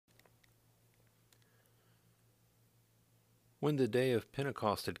When the day of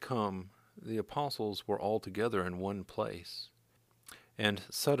Pentecost had come, the apostles were all together in one place. And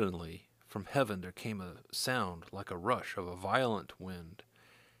suddenly, from heaven there came a sound like a rush of a violent wind,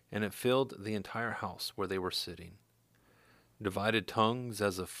 and it filled the entire house where they were sitting. Divided tongues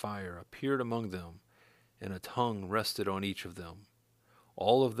as of fire appeared among them, and a tongue rested on each of them.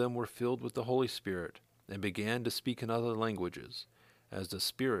 All of them were filled with the Holy Spirit, and began to speak in other languages, as the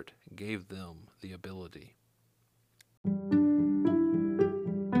Spirit gave them the ability.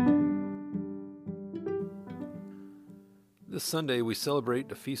 This Sunday we celebrate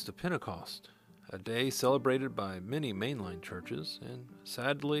the Feast of Pentecost, a day celebrated by many mainline churches, and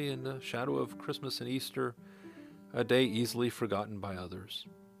sadly, in the shadow of Christmas and Easter, a day easily forgotten by others.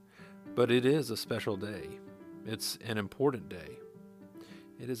 But it is a special day. It's an important day.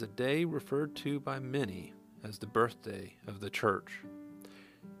 It is a day referred to by many as the birthday of the church.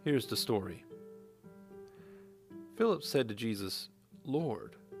 Here's the story. Philip said to Jesus,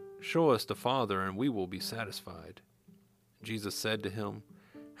 "Lord, show us the Father, and we will be satisfied." Jesus said to him,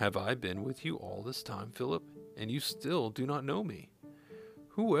 "Have I been with you all this time, Philip, and you still do not know me?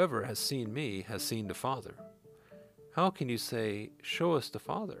 Whoever has seen me has seen the Father. How can you say, 'Show us the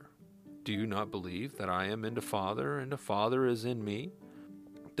Father'? Do you not believe that I am in the Father, and the Father is in me?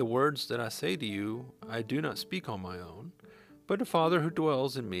 The words that I say to you, I do not speak on my own, but the Father who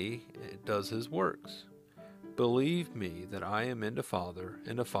dwells in me does his works. Believe me that I am in the Father,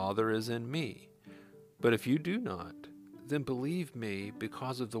 and the Father is in me. But if you do not, then believe me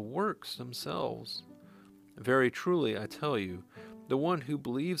because of the works themselves. Very truly, I tell you, the one who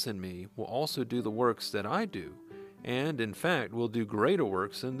believes in me will also do the works that I do, and in fact will do greater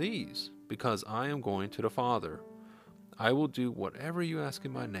works than these, because I am going to the Father. I will do whatever you ask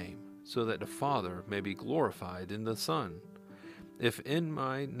in my name, so that the Father may be glorified in the Son. If in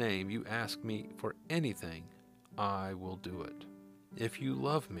my name you ask me for anything, I will do it. If you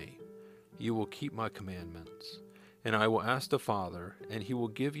love me, you will keep my commandments. And I will ask the Father, and he will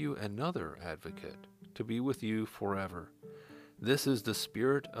give you another advocate to be with you forever. This is the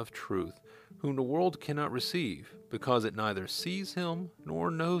Spirit of truth, whom the world cannot receive, because it neither sees him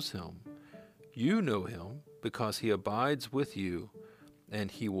nor knows him. You know him, because he abides with you, and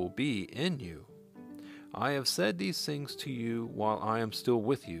he will be in you. I have said these things to you while I am still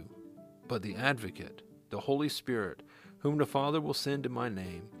with you. But the Advocate, the Holy Spirit, whom the Father will send in my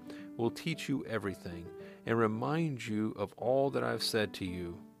name, will teach you everything, and remind you of all that I have said to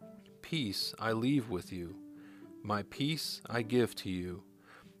you. Peace I leave with you. My peace I give to you.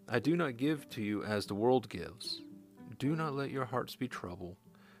 I do not give to you as the world gives. Do not let your hearts be troubled.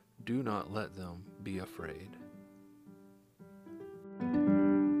 Do not let them be afraid."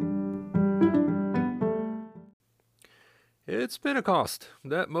 It's Pentecost,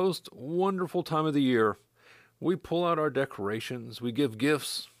 that most wonderful time of the year. We pull out our decorations, we give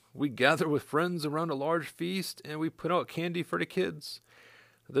gifts, we gather with friends around a large feast, and we put out candy for the kids.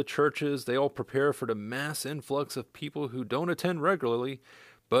 The churches, they all prepare for the mass influx of people who don't attend regularly,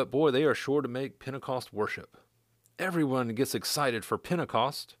 but boy, they are sure to make Pentecost worship. Everyone gets excited for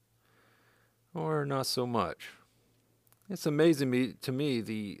Pentecost, or not so much. It's amazing to me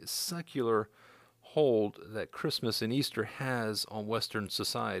the secular hold that Christmas and Easter has on Western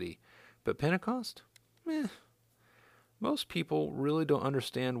society, but Pentecost? Most people really don't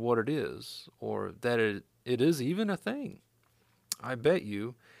understand what it is, or that it is even a thing. I bet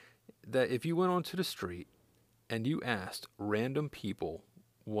you that if you went onto the street and you asked random people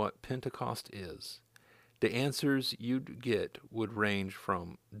what Pentecost is, the answers you'd get would range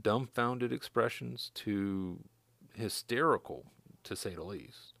from dumbfounded expressions to hysterical, to say the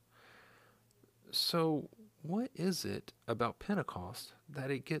least. So, what is it about Pentecost that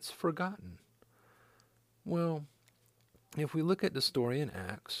it gets forgotten? Well, if we look at the story in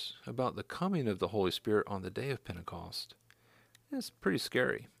Acts about the coming of the Holy Spirit on the day of Pentecost, it's pretty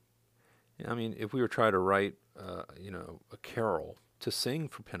scary. I mean, if we were trying to write, a carol to sing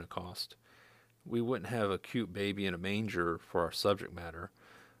for Pentecost, we wouldn't have a cute baby in a manger for our subject matter.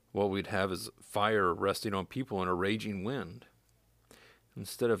 What we'd have is fire resting on people and a raging wind.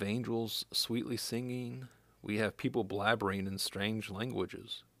 Instead of angels sweetly singing, we have people blabbering in strange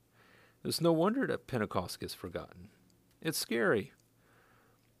languages. It's no wonder that Pentecost gets forgotten. It's scary.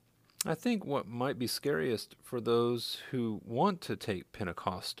 I think what might be scariest for those who want to take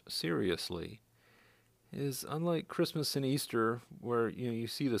Pentecost seriously is, unlike Christmas and Easter, where you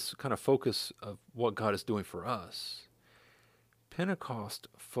see this kind of focus of what God is doing for us, Pentecost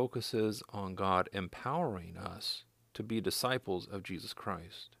focuses on God empowering us to be disciples of Jesus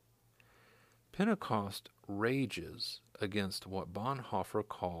Christ. Pentecost rages against what Bonhoeffer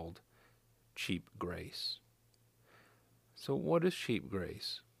called cheap grace. So what is cheap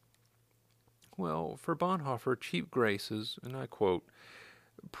grace? Well, for Bonhoeffer, cheap grace is, and I quote,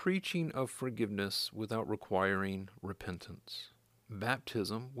 preaching of forgiveness without requiring repentance,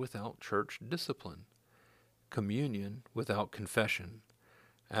 baptism without church discipline, communion without confession,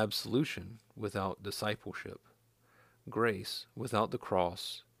 absolution without discipleship, grace without the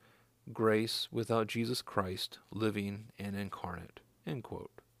cross, grace without Jesus Christ living and incarnate. End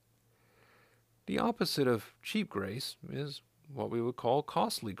quote. The opposite of cheap grace is what we would call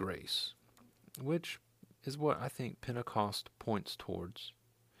costly grace, which is what I think Pentecost points towards.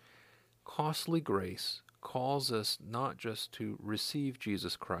 Costly grace calls us not just to receive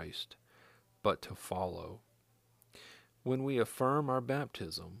Jesus Christ, but to follow. When we affirm our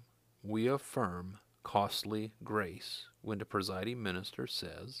baptism, we affirm costly grace when the presiding minister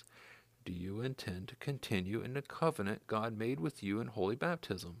says, "Do you intend to continue in the covenant God made with you in holy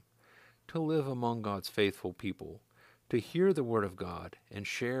baptism, to live among God's faithful people, to hear the word of God and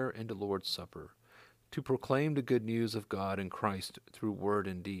share in the Lord's Supper, to proclaim the good news of God in Christ through word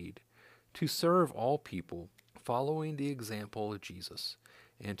and deed, to serve all people, following the example of Jesus,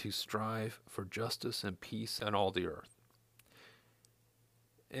 and to strive for justice and peace in all the earth?"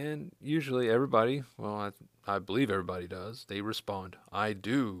 And usually everybody, well, I believe everybody does, they respond, "I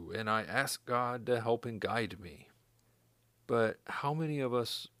do, and I ask God to help and guide me." But how many of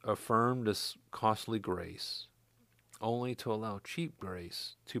us affirm this costly grace only to allow cheap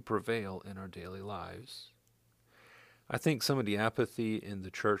grace to prevail in our daily lives? I think some of the apathy in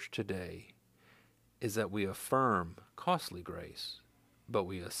the church today is that we affirm costly grace, but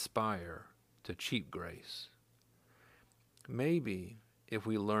we aspire to cheap grace. Maybe if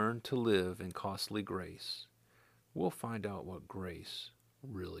we learn to live in costly grace, we'll find out what grace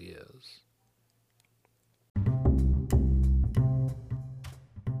really is.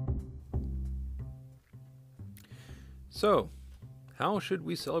 So, how should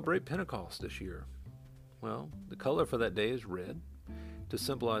we celebrate Pentecost this year? Well, the color for that day is red, to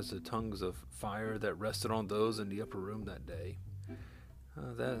symbolize the tongues of fire that rested on those in the upper room that day.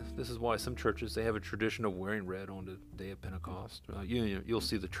 This is why some churches, they have a tradition of wearing red on the day of Pentecost. You'll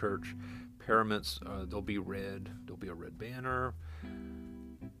see the church paraments, they'll be red, there'll be a red banner.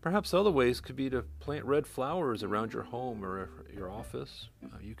 Perhaps other ways could be to plant red flowers around your home or your office.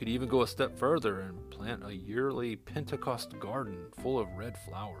 You could even go a step further and plant a yearly Pentecost garden full of red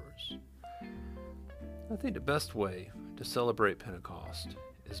flowers. I think the best way to celebrate Pentecost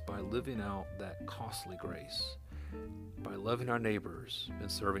is by living out that costly grace, by loving our neighbors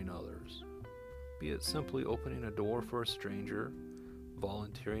and serving others, be it simply opening a door for a stranger,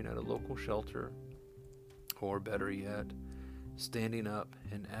 volunteering at a local shelter, or better yet, standing up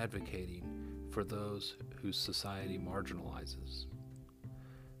and advocating for those whose society marginalizes.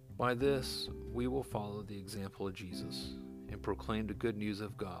 By this, we will follow the example of Jesus and proclaim the good news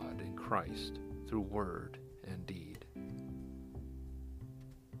of God in Christ through word